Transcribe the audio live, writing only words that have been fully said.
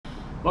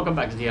Welcome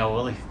back to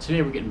DIYWILLY.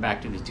 Today we're getting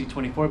back to the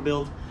 224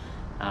 build.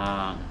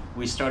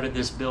 We started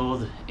this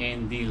build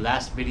in the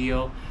last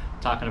video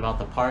talking about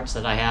the parts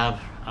that I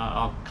have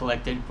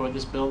collected for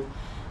this build,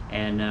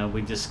 and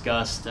we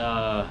discussed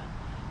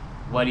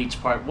what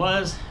each part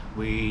was.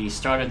 We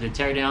started the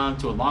teardown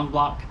to a long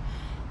block,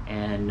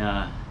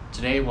 and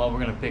today, well,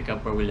 we're going to pick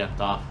up where we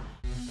left off.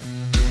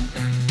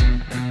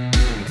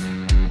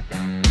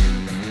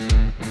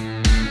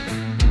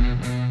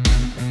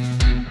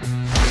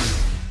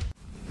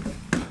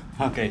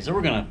 Okay, so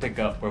we're gonna pick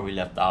up where we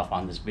left off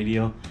on this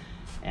video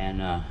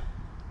and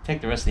take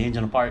the rest of the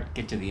engine apart,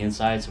 get to the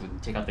inside so we can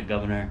take out the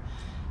governor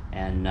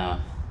and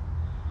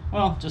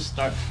well, just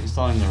start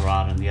installing the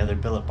rod and the other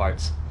billet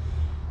parts.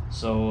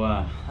 So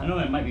I know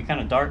it might be kind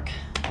of dark.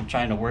 I'm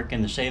trying to work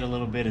in the shade a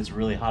little bit. It's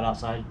really hot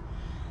outside,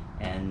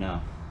 and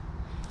well,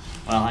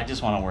 I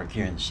just want to work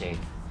here in the shade.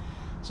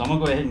 So I'm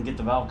gonna go ahead and get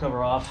the valve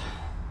cover off.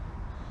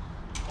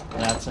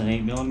 That's an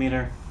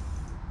 8mm,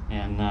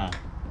 and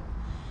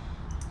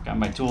got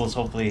my tools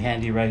hopefully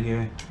handy right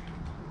here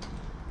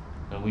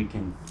so we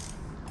can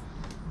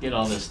get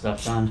all this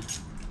stuff done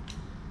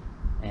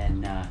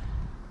and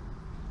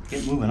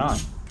get moving on.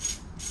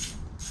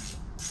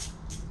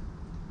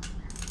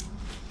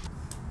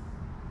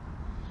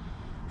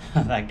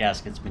 That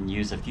gasket's been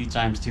used a few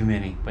times too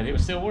many, but it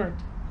still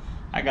worked.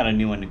 I got a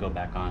new one to go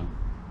back on.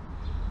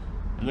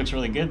 It looks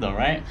really good though,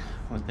 right?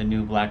 With the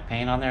new black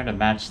paint on there to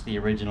match the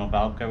original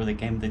valve cover that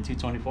came with the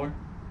 224.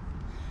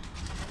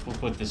 We'll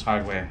put this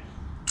hardware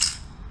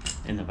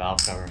in the valve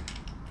cover.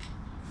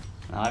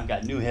 Now I've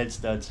got new head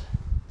studs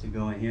to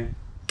go in here.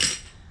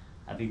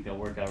 I think they'll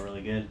work out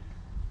really good.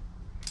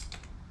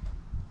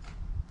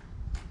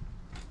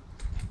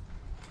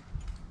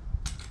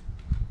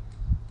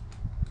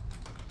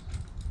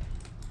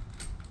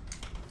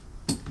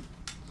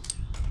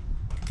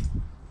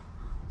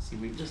 See,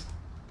 we just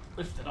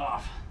lift it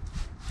off.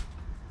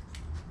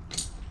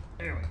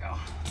 There we go.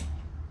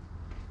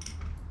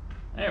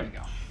 There we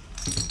go.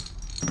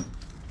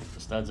 Get the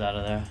studs out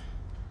of there.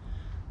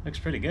 Looks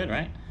pretty good,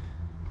 right?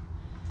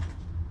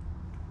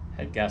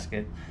 Head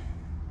gasket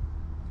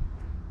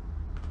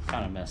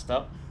kind of messed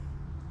up.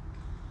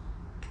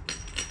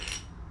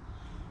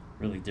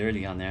 Really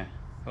dirty on there,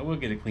 but we'll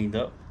get it cleaned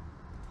up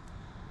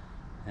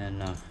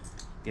and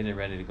get it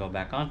ready to go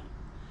back on.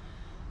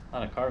 A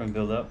lot of carbon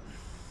buildup.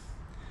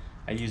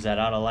 I use that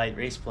Autolite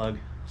race plug.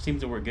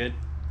 Seems to work good.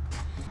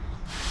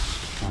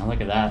 Now look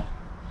at that.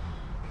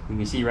 You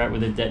can see right where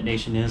the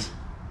detonation is,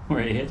 where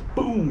it hits.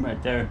 Boom!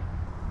 Right there.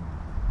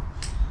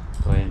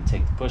 Go ahead and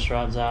take the push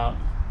rods out.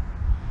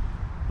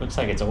 Looks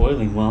like it's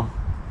oiling well.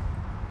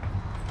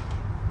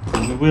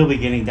 And we will be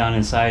getting down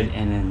inside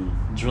and then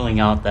drilling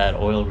out that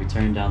oil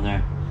return down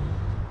there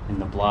in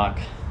the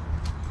block.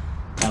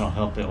 That'll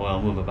help the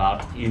oil move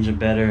about the engine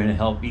better and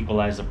help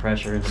equalize the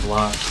pressure in the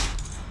block.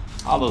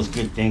 All those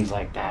good things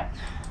like that.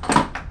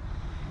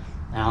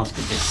 Now let's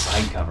get this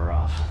side cover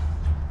off.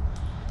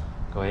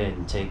 Go ahead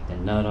and take the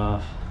nut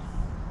off.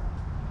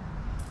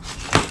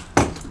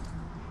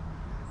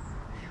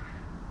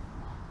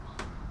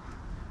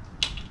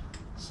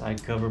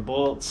 Side cover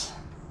bolts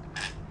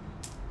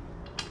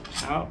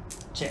out,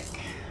 check.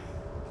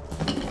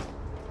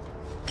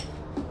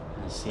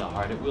 Let's see how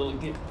hard it will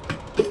get.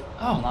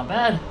 Oh, not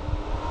bad.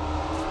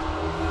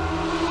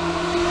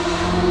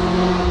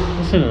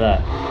 Listen to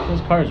that.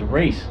 Those cars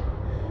race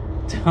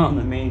down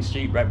the main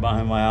street right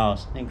behind my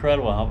house.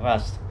 Incredible how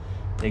fast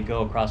they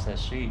go across that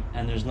street,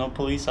 and there's no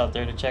police out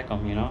there to check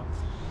them, you know.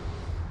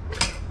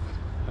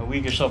 A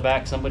week or so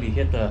back, somebody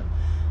hit the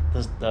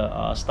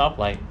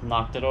stoplight,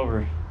 knocked it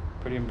over.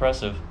 Pretty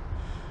impressive.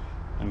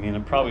 I mean,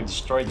 it probably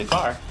destroyed the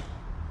car,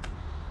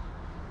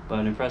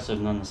 but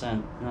impressive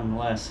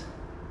nonetheless.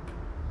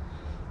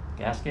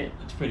 Gasket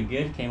looks pretty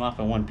good. Came off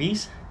in one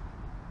piece.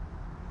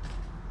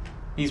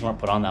 These weren't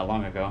put on that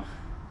long ago.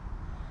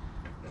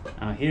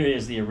 Here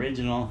is the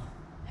original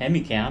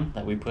HEMI cam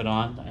that we put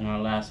on in our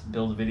last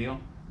build video.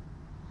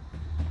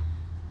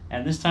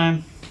 And this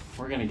time,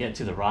 we're gonna get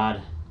to the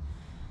rod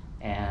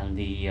and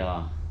the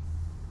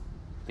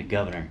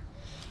governor.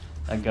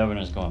 That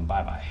governor's going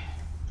bye-bye.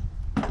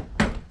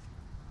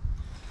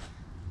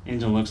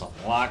 Engine looks a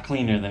lot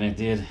cleaner than it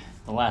did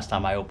the last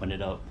time I opened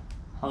it up.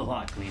 A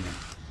lot cleaner.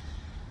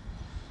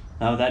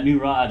 Now with that new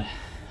rod,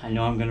 I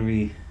know I'm gonna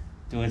be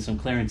doing some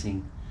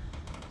clearancing.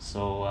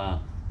 So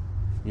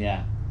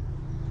yeah.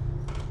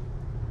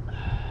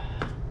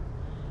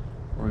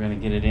 We're gonna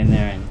get it in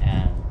there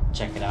and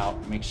check it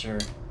out, make sure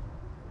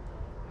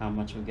how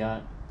much we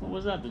got. What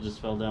was that just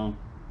fell down?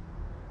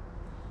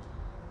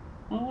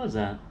 What was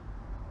that?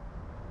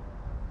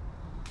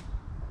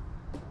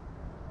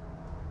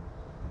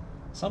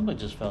 Something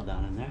just fell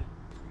down in there.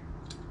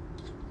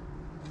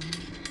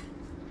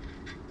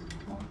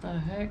 What the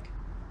heck?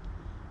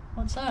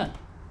 What's that?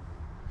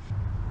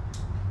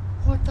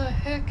 What the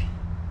heck?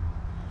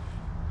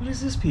 What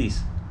is this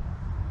piece?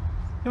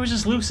 It was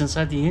just loose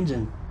inside the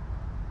engine.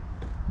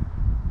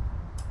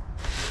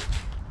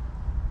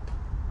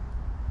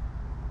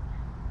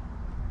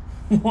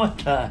 What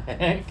the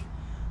heck?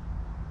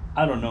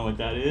 I don't know what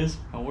that is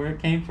or where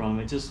it came from.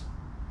 It just...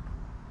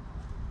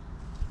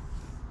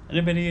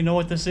 Anybody know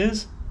what this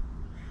is?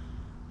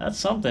 That's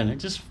something. It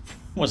just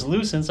was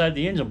loose inside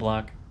the engine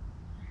block.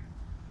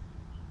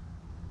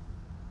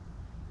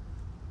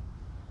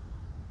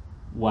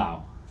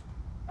 Wow.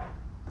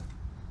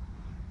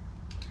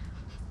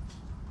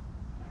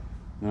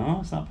 No,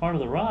 it's not part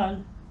of the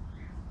rod.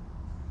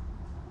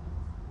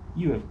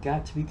 You have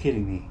got to be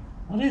kidding me.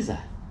 What is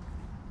that?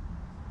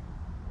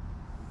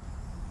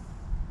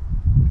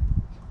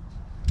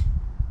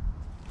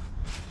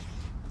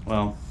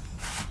 Well,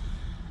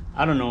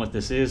 I don't know what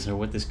this is or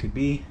what this could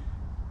be.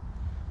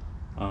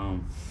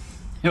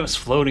 It was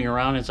floating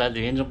around inside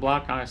the engine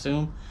block, I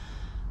assume.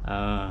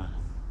 I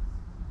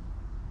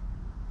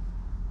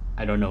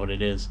don't know what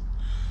it is.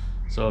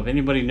 So if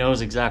anybody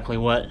knows exactly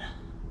what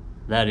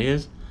that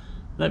is,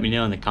 let me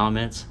know in the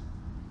comments.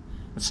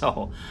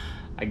 So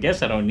I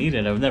guess I don't need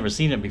it. I've never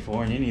seen it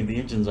before in any of the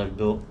engines I've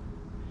built.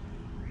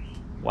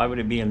 Why would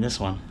it be in this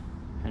one?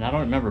 And I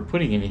don't remember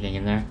putting anything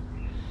in there.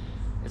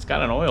 It's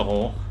got an oil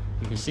hole.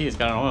 You can see it's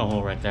got an oil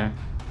hole right there.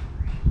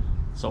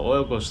 So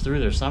oil goes through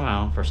there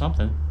somehow for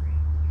something.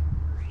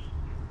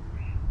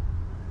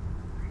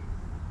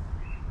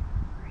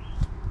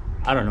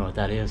 I don't know what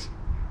that is.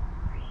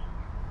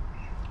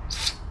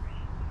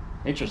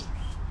 Interesting.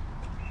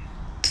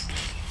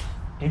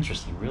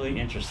 Interesting, really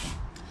interesting.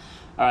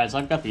 Alright, so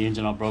I've got the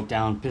engine all broke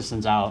down,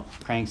 pistons out,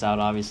 cranks out,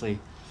 obviously,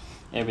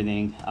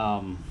 everything.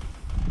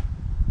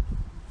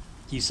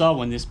 You saw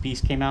when this piece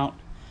came out,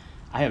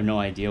 I have no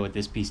idea what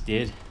this piece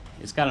did.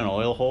 It's got an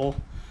oil hole,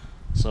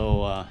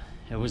 so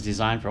it was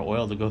designed for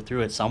oil to go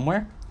through it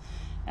somewhere.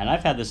 And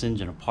I've had this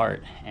engine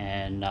apart,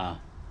 and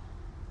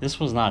this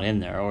was not in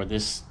there, or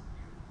this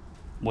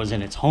was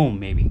in its home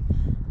maybe.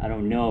 I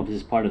don't know if this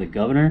is part of the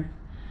governor.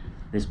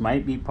 This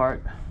might be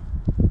part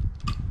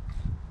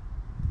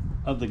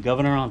of the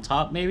governor on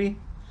top maybe.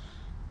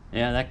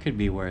 Yeah, that could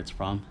be where it's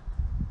from.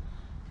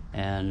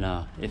 And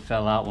it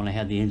fell out when I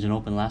had the engine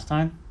open last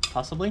time,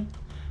 possibly.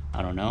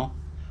 I don't know.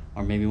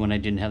 Or maybe when I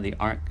didn't have the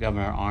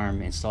governor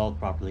arm installed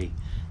properly,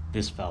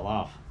 this fell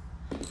off.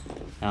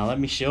 Now let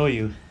me show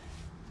you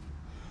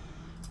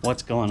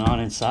what's going on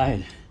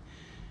inside.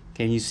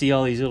 Can you see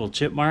all these little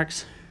chip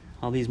marks?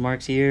 All these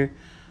marks here,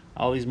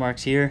 all these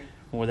marks here,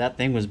 where that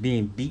thing was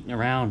being beaten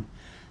around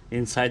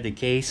inside the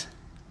case.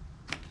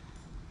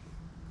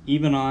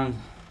 Even on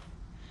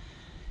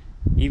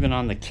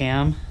the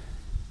cam,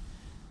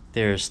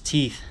 there's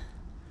teeth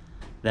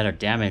that are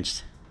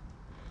damaged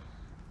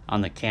on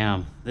the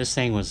cam. This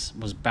thing was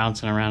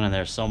bouncing around in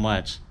there so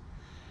much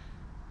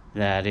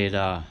that it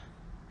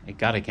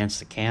got against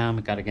the cam,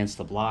 it got against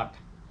the block.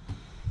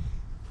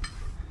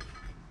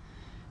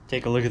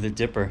 Take a look at the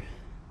dipper.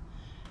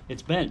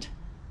 It's bent.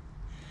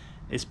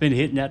 It's been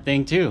hitting that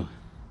thing too.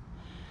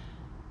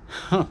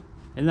 Huh.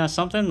 Isn't that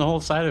something? The whole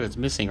side of it's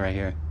missing right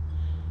here.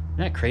 Isn't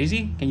that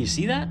crazy? Can you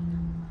see that?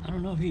 I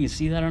don't know if you can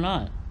see that or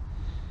not.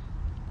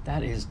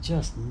 That is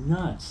just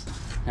nuts.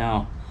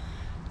 Now,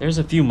 there's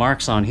a few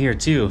marks on here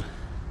too.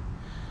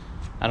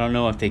 I don't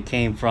know if they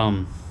came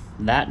from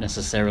that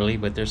necessarily,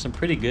 but there's some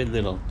pretty good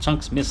little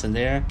chunks missing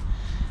there.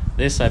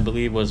 This, I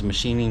believe, was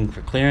machining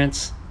for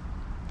clearance.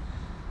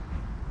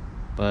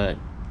 But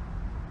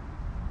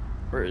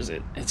where is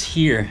it? It's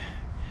here.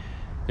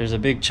 There's a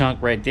big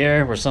chunk right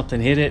there where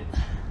something hit it.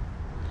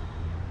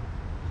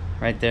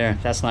 Right there.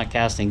 That's not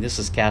casting. This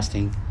is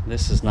casting.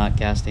 This is not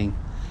casting.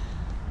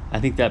 I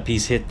think that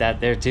piece hit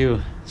that there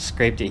too.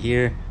 Scraped it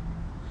here.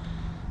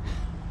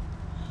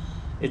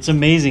 It's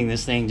amazing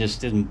this thing just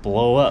didn't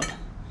blow up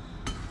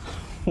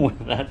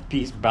with that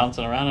piece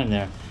bouncing around in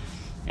there.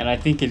 And I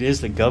think it is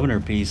the governor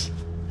piece.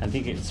 I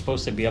think it's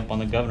supposed to be up on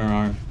the governor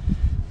arm.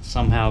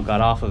 Somehow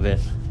got off of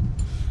it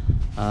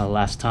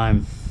last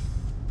time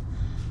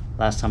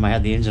I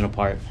had the engine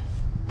apart.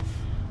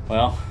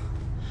 Well,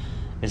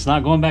 it's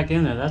not going back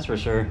in there, that's for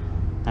sure.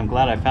 I'm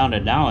glad I found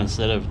it now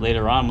instead of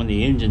later on when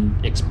the engine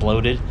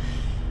exploded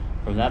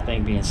from that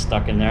thing being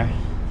stuck in there.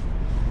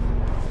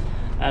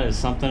 That is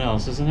something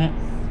else, isn't it?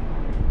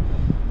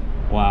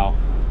 Wow.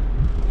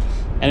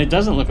 And it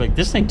doesn't look like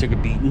this thing took a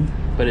beating,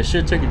 but it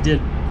sure did.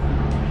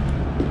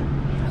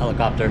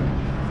 Helicopter.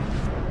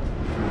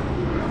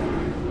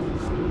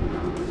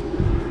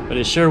 But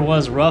it sure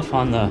was rough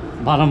on the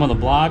bottom of the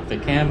block, the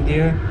cam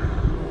gear,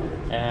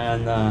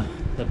 and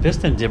the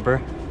piston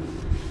dipper.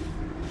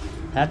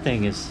 That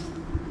thing is,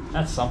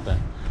 that's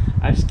something.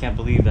 I just can't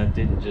believe that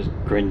didn't just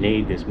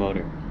grenade this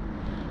motor.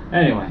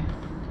 Anyway,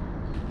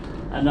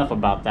 enough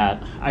about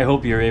that. I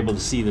hope you're able to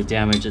see the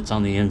damage that's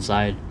on the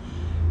inside.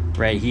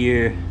 Right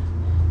here,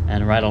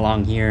 and right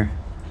along here,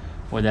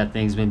 where that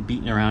thing's been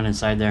beating around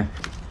inside there.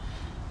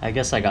 I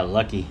guess I got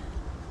lucky.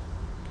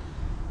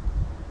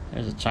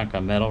 There's a chunk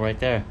of metal right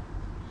there.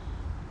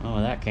 I don't know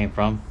where that came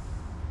from.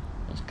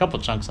 There's a couple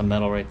chunks of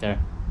metal right there.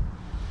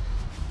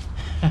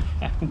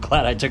 I'm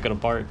glad I took it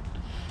apart.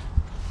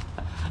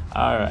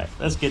 Alright,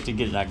 let's get to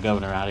getting that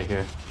governor out of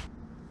here.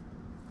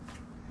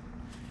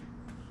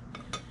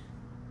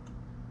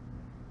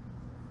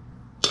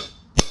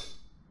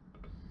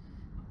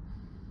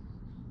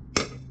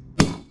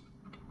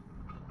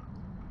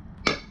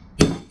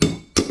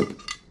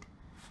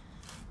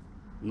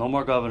 No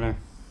more governor.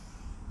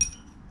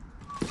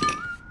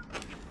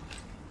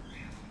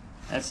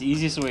 That's the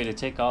easiest way to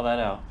take all that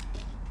out.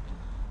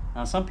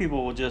 Now some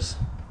people will just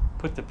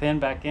put the pin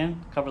back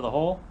in, cover the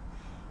hole.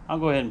 I'll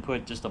go ahead and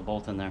put just a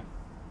bolt in there.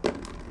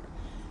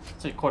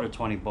 It's a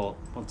 1/4 bolt.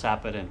 We'll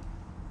tap it and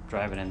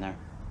drive it in there.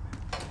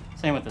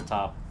 Same with the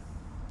top.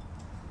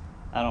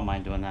 I don't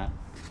mind doing that.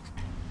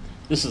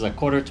 This is a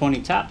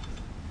 1/4 tap.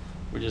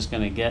 We're just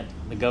gonna get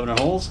the governor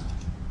holes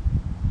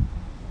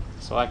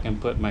so I can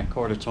put my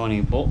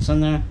 1/4 bolts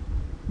in there.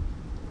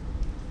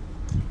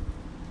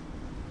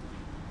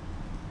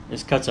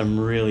 This cuts them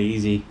really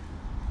easy.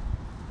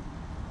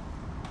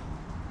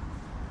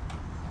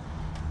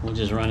 We'll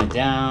just run it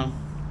down.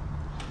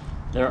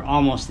 They're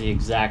almost the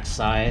exact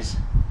size,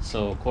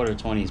 so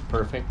 1/4 is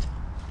perfect.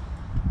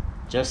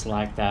 Just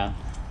like that.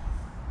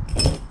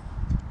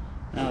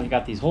 Now we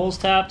got these holes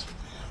tapped.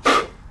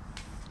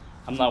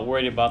 I'm not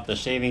worried about the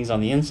shavings on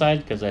the inside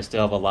because I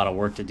still have a lot of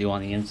work to do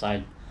on the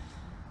inside.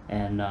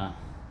 And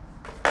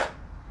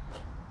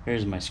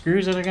here's my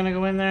screws that are gonna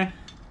go in there.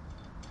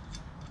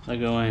 They'll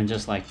go in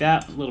just like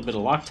that, a little bit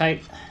of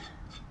Loctite,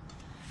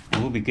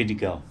 and we'll be good to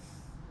go.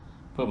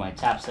 Put my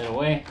tap set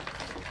away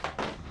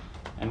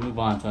and move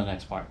on to the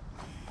next part.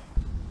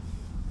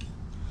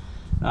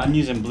 Now I'm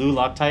using blue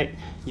Loctite.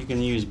 You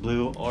can use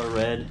blue or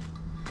red.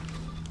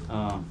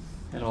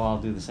 It'll all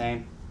do the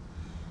same.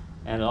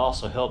 And it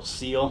also helps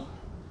seal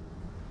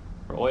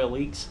for oil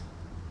leaks.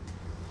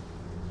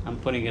 I'm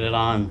putting it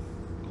on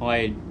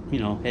quite,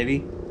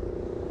 heavy.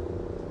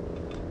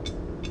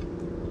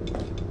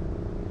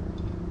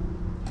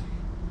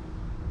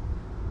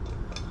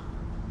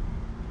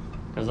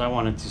 Because I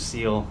want it to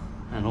seal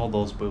and hold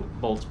those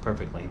bolts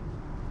perfectly.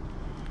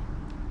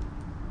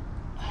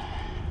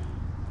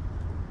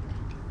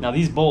 Now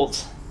these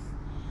bolts,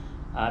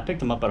 I picked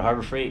them up at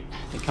Harbor Freight.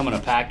 They come in a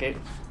packet,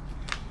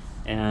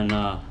 and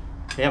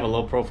they have a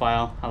low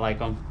profile. I like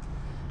them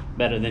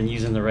better than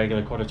using the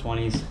regular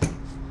 1/4s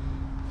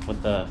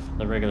with the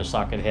regular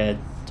socket head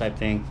type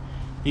thing.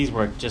 These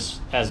work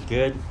just as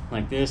good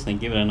like this. They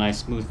give it a nice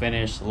smooth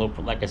finish.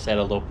 Like I said,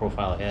 a low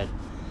profile head.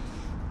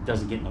 It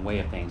doesn't get in the way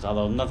of things,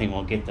 although nothing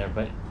will get there,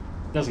 but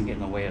it doesn't get in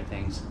the way of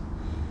things.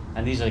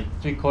 And these are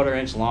 3/4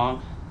 inch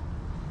long,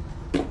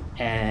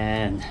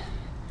 and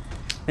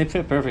they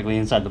fit perfectly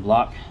inside the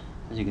block,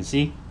 as you can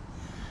see.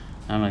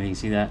 I don't know if you can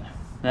see that.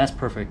 That's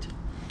perfect.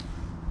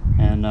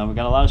 And we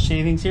got a lot of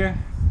shavings here,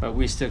 but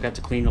we still got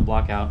to clean the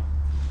block out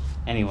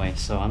anyway,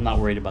 so I'm not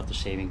worried about the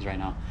shavings right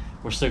now.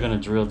 We're still going to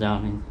drill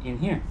down in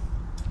here.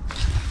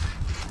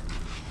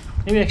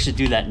 Maybe I should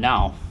do that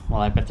now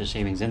while I put the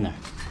shavings in there.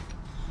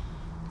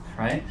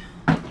 Right?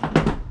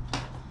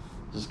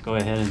 Just go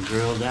ahead and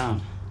drill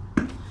down.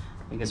 I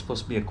think it's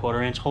supposed to be a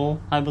 1/4 inch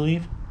hole, I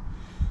believe.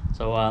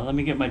 So let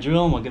me get my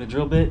drill, and we'll get a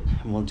drill bit,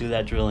 and we'll do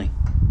that drilling.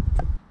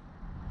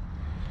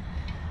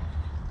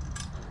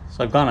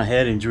 So I've gone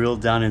ahead and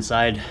drilled down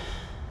inside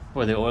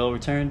for the oil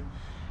return.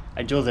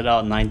 I drilled it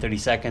out in 9/30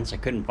 seconds. I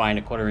couldn't find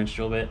a 1/4 inch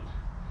drill bit.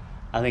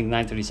 I think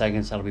 9/30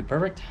 seconds, that'll be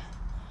perfect.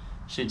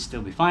 Should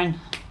still be fine.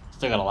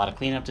 Still got a lot of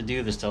cleanup to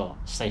do. There's still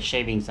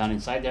shavings down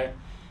inside there.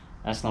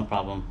 That's no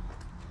problem.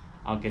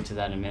 I'll get to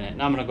that in a minute.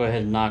 Now I'm gonna go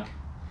ahead and knock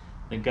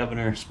the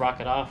governor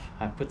sprocket off.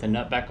 I put the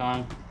nut back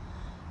on.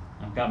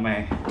 I've got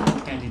my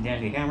handy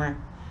dandy hammer.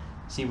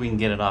 See if we can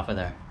get it off of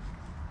there.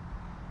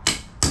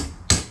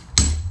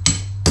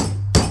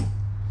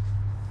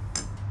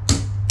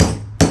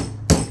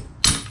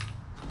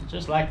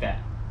 Just like that.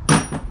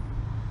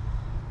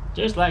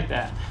 Just like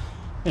that.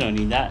 You don't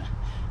need that.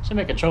 Should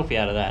make a trophy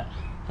out of that.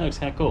 That looks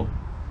kind of cool.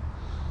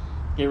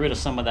 Get rid of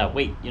some of that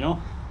weight, you know?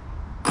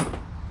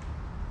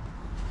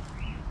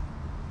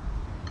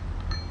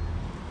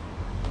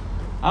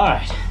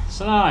 Alright,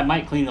 so now I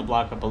might clean the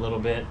block up a little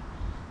bit.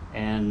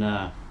 And,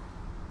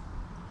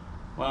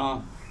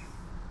 well,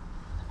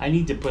 I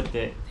need to put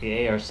the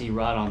ARC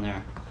rod on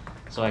there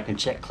so I can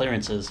check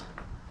clearances.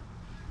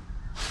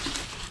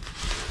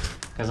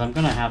 Because I'm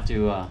going to have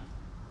to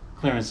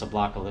clearance the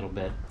block a little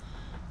bit.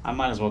 I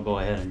might as well go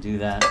ahead and do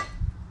that.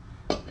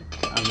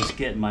 I'll just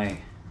get my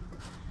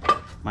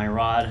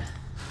rod,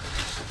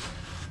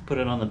 put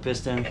it on the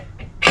piston,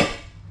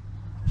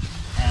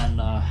 and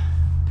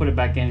put it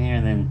back in here,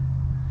 and then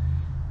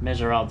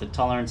measure out the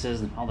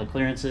tolerances and all the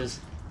clearances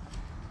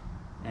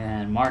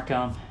and mark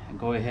them and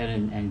go ahead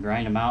and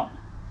grind them out.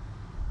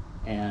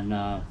 And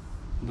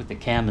with the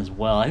cam as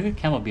well. I think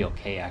the cam will be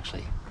okay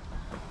actually.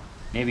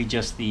 Maybe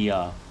just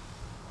the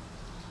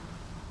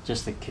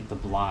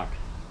block.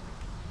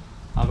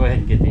 I'll go ahead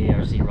and get the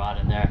ARC rod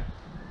in there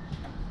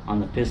on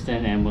the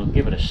piston, and we'll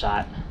give it a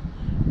shot.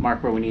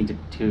 Mark where we need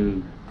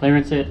to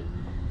clearance it,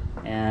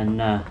 and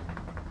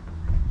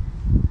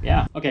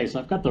yeah. Okay, so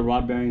I've got the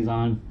rod bearings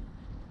on.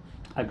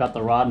 I've got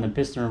the rod and the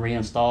piston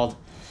reinstalled.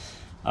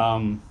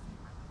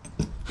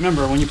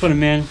 Remember, when you put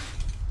them in,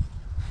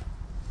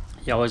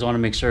 you always want to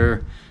make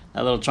sure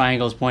that little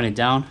triangle is pointed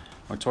down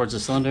or towards the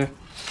cylinder.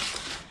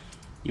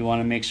 You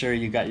want to make sure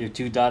you got your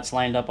 2 dots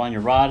lined up on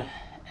your rod,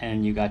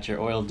 and you got your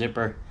oil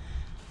dipper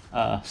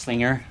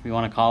slinger, if you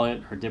want to call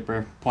it, or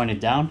dipper, pointed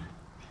down.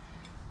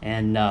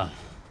 And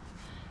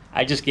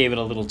I just gave it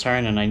a little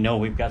turn, and I know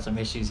we've got some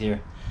issues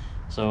here.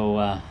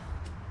 So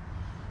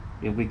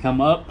if we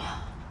come up,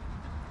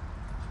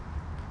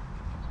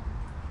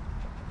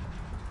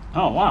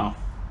 oh wow,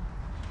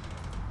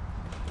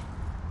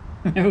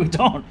 we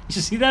don't.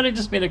 You see that? I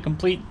just made a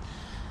complete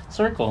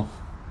circle.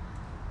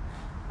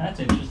 That's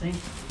interesting.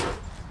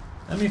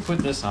 Let me put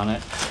this on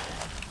it,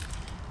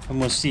 and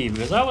we'll see,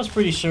 because I was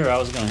pretty sure I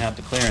was going to have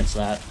to clearance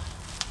that.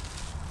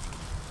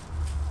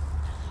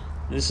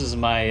 This is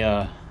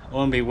my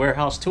OMB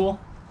warehouse tool.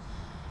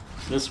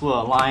 This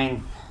will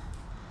align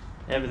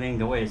everything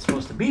the way it's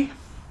supposed to be. You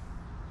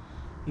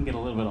can get a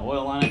little bit of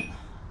oil on it.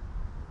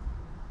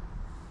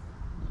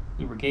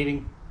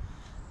 Lubricating.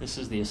 This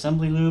is the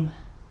assembly lube.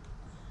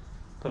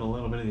 Put a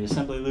little bit of the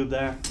assembly lube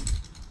there.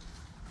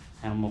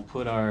 And we'll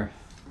put our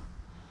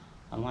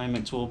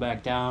alignment tool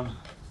back down.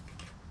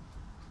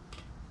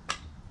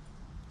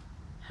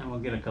 And we'll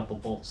get a couple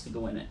bolts to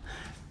go in it,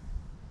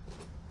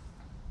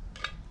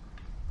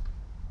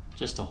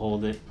 just to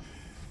hold it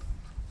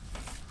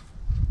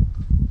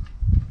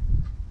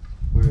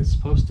where it's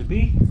supposed to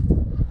be.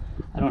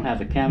 I don't have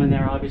the cam in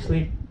there,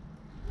 obviously,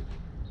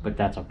 but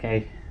that's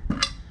okay.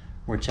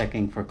 We're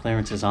checking for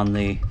clearances on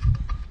the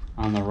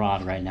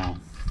rod right now.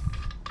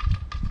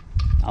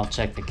 I'll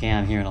check the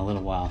cam here in a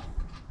little while.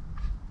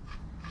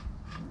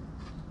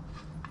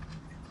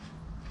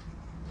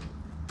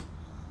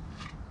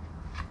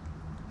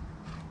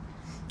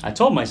 I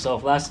told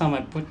myself last time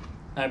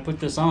I put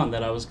this on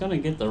that I was going to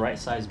get the right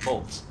size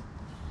bolts,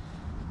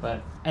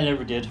 but I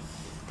never did.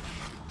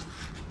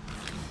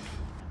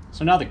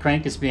 So now the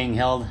crank is being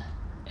held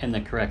in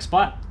the correct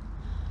spot.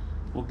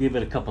 We'll give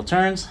it a couple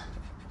turns.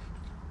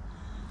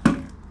 The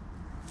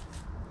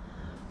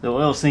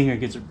oil slinger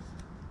gets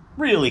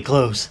really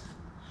close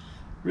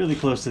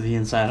to the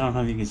inside. I don't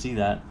know if you can see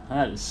that.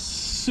 That is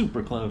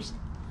super close.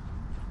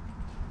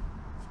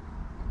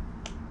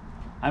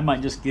 I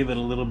might just give it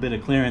a little bit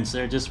of clearance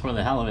there just for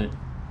the hell of it.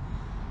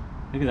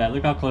 Look at that,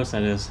 look how close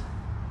that is.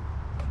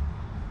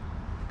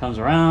 Comes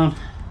around.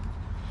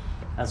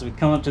 As we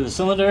come up to the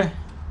cylinder,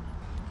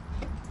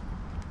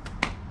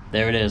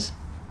 there it is.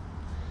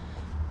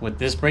 With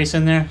this brace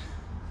in there,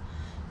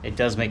 it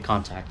does make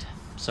contact.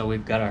 So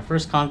we've got our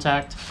first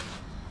contact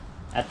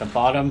at the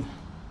bottom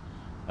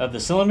of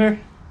the cylinder,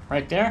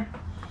 right there.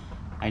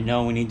 I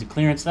know we need to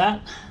clearance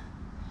that.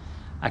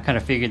 I kind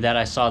of figured that,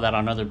 I saw that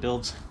on other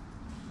builds.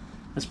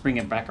 Let's bring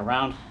it back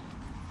around.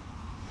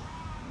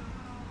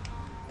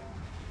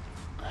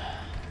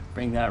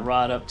 Bring that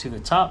rod up to the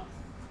top,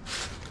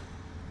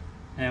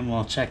 and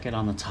we'll check it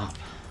on the top.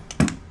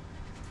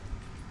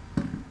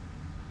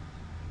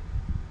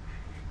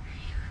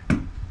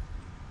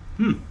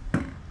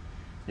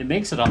 It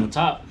makes it on the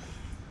top.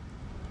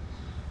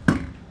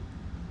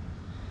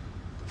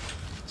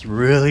 It's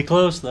really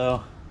close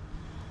though,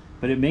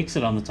 but it makes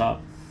it on the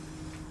top.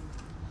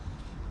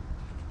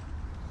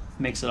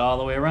 Makes it all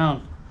the way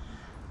around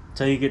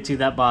until you get to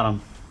that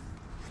bottom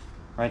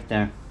right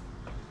there.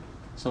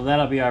 So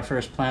that'll be our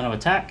first plan of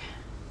attack.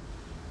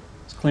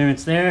 It's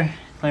clearance there,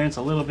 clearance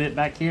a little bit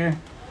back here,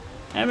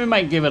 and we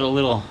might give it a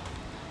little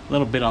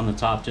bit on the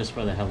top just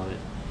for the hell of it.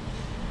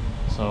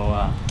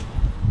 So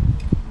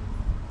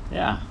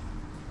yeah,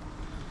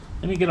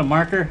 let me get a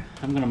marker.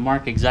 I'm going to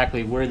mark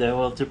exactly where the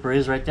oil dipper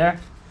is right there,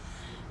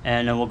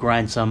 and then we'll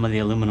grind some of the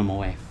aluminum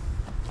away.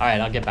 All right,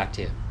 I'll get back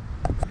to you.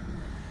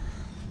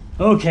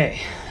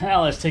 Okay,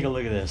 now let's take a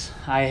look at this.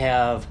 I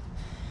have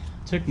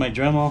took my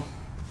Dremel.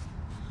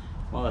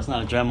 Well, that's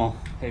not a Dremel.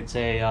 It's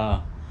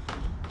a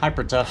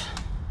Hyper Tough.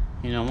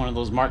 You know, one of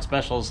those Mart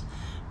specials,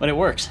 but it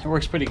works. It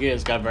works pretty good.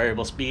 It's got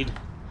variable speed,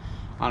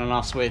 on and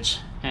off switch,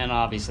 and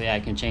obviously I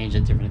can change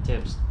at different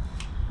tips.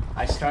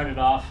 I started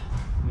off,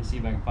 let me see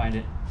if I can find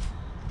it.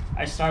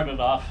 I started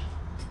off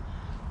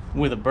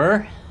with a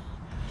burr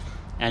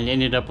and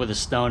ended up with a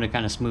stone to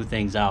kind of smooth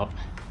things out.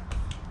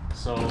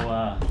 So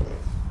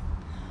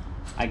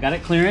I got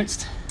it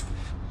clearanced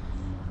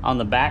on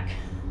the back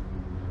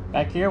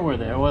here where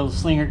the oil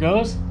slinger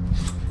goes.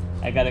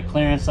 I got it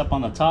clearanced up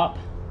on the top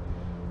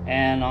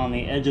and on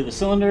the edge of the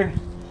cylinder,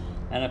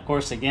 and of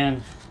course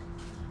again,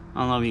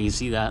 I don't know if you can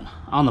see that,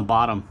 on the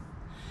bottom.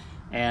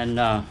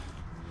 And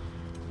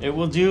it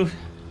will do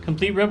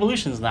complete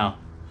revolutions now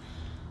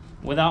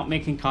without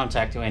making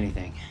contact to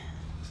anything.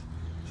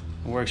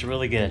 It works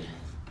really good.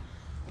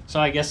 So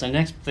I guess the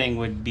next thing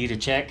would be to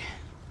check,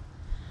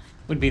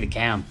 would be the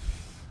cam.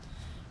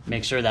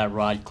 Make sure that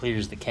rod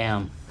clears the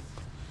cam.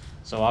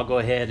 So I'll go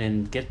ahead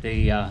and get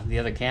the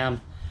other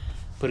cam,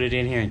 put it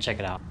in here and check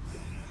it out.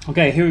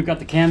 Okay, here we've got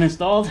the cam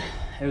installed.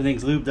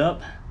 Everything's lubed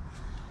up.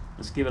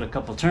 Let's give it a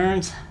couple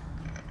turns.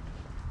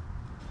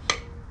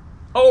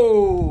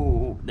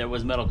 Oh, there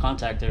was metal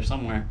contact there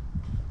somewhere.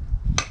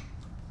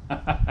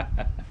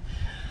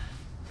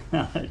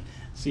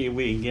 See if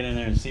we can get in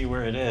there and see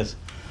where it is.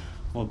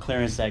 We'll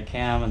clearance that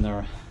cam and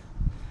the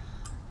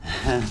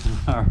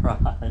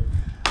rod.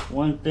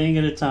 One thing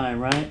at a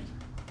time, right?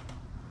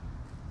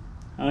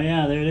 Oh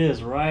yeah, there it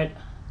is, right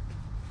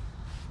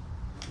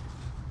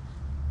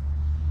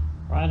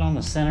right on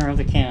the center of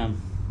the cam.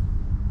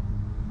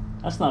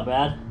 That's not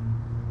bad.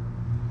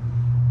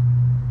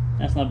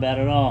 That's not bad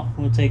at all.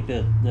 We'll take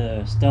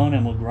the stone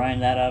and we'll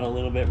grind that out a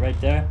little bit right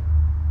there.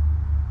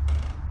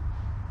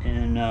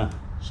 And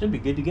should be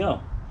good to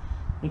go.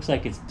 Looks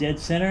like it's dead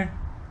center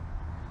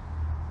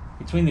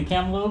between the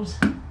cam lobes.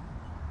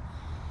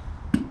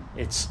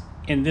 It's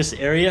in this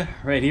area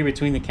right here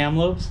between the cam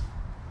lobes.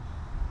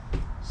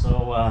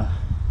 So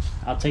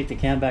I'll take the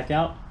cam back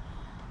out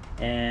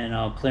and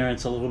I'll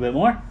clearance a little bit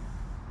more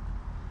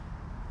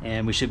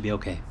and we should be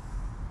okay.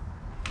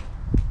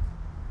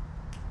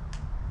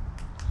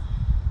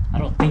 I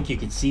don't think you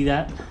can see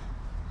that.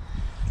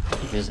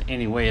 If there's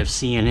any way of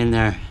seeing in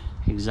there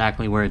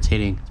exactly where it's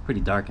hitting. It's pretty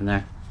dark in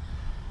there.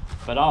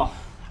 But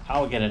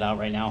I'll get it out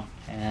right now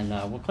and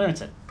we'll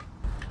clearance it.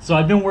 So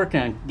I've been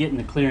working on getting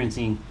the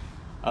clearancing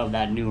of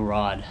that new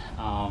rod.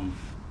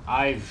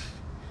 I've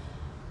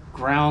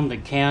ground the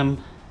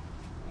cam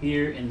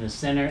here in the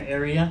center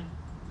area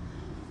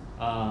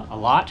a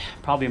lot,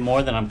 probably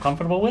more than I'm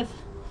comfortable with.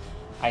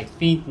 I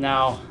think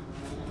now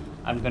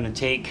I'm going to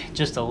take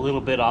just a little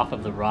bit off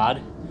of the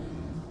rod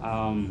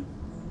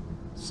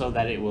so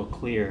that it will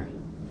clear.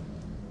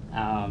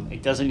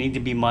 It doesn't need to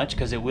be much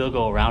because it will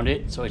go around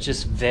it, so it's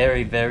just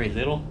very, very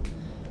little.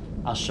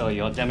 I'll show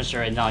you. I'll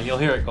demonstrate right now. You'll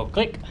hear it go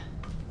click.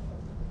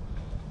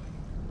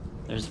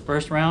 There's the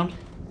first round.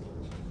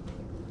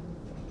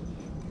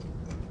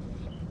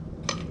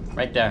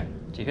 Right there.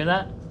 Do you hear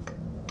that?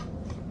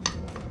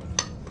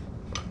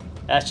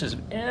 That's just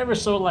ever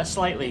so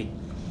slightly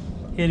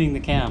hitting the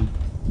cam.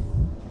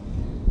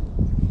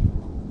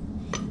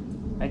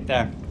 Right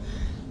there.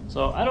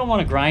 So I don't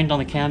want to grind on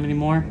the cam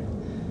anymore.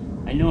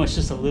 I know it's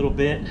just a little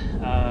bit.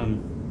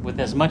 With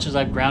as much as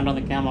I've ground on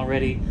the cam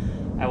already,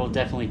 I will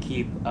definitely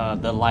keep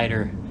the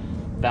lighter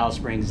valve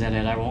springs in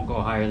it. I won't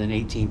go higher than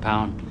 18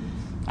 pound.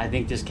 I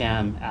think this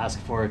cam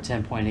asks for a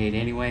 10.8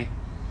 anyway.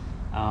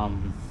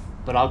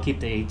 But I'll keep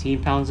the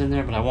 18 pounds in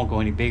there, but I won't go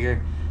any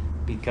bigger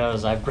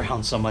because I've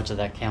ground so much of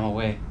that cam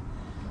away.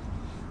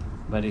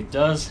 But it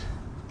does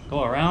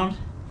go around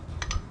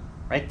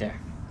right there.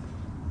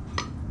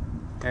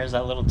 There's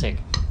that little tick.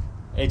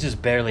 It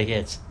just barely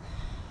hits.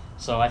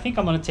 So I think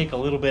I'm going to take a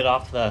little bit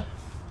off the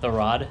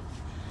rod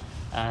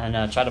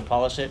and try to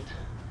polish it,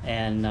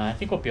 and I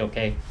think we'll be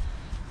okay.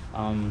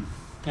 You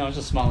know, it's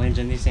a small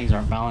engine. These things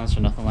aren't balanced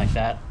or nothing like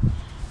that,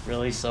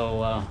 really.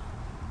 So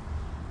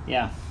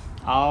yeah,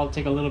 I'll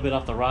take a little bit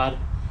off the rod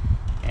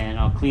and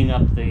I'll clean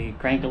up the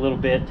crank a little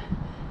bit,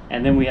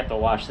 and then we have to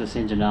wash this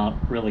engine out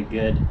really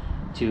good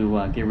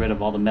to get rid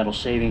of all the metal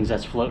shavings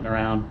that's floating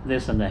around,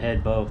 this and the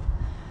head both.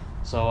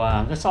 So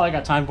that's all I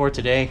got time for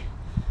today.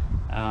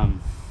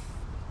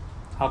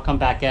 I'll come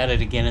back at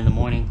it again in the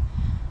morning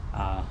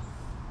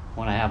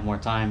when I have more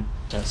time.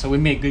 So we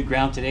made good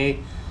ground today,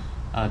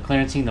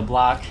 clearancing the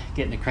block,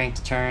 getting the crank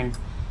to turn,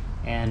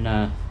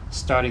 and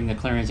starting the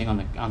clearancing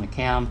on the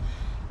cam.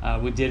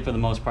 We did for the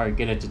most part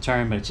get it to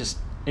turn, but it's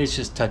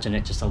just touching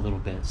it just a little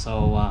bit.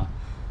 So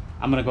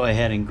I'm gonna go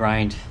ahead and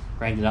grind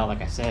it out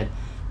like I said,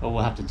 but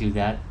we'll have to do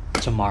that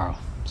tomorrow.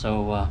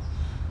 So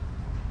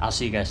I'll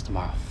see you guys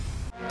tomorrow.